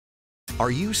Are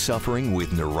you suffering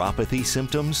with neuropathy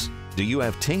symptoms? Do you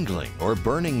have tingling or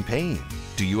burning pain?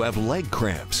 Do you have leg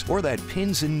cramps or that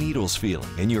pins and needles feeling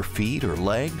in your feet or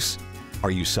legs? Are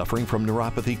you suffering from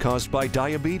neuropathy caused by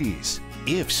diabetes?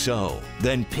 If so,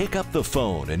 then pick up the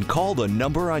phone and call the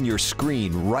number on your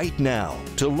screen right now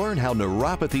to learn how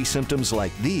neuropathy symptoms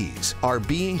like these are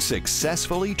being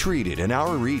successfully treated in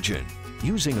our region.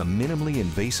 Using a minimally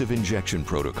invasive injection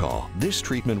protocol, this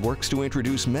treatment works to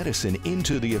introduce medicine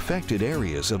into the affected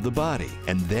areas of the body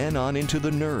and then on into the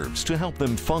nerves to help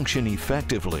them function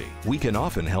effectively. We can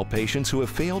often help patients who have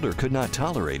failed or could not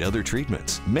tolerate other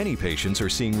treatments. Many patients are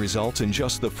seeing results in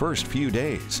just the first few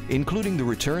days, including the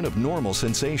return of normal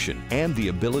sensation and the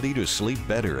ability to sleep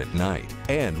better at night.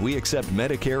 And we accept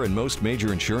Medicare and most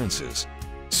major insurances.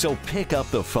 So pick up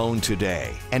the phone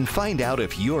today and find out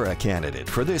if you're a candidate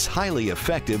for this highly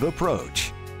effective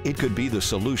approach. It could be the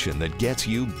solution that gets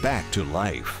you back to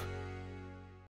life.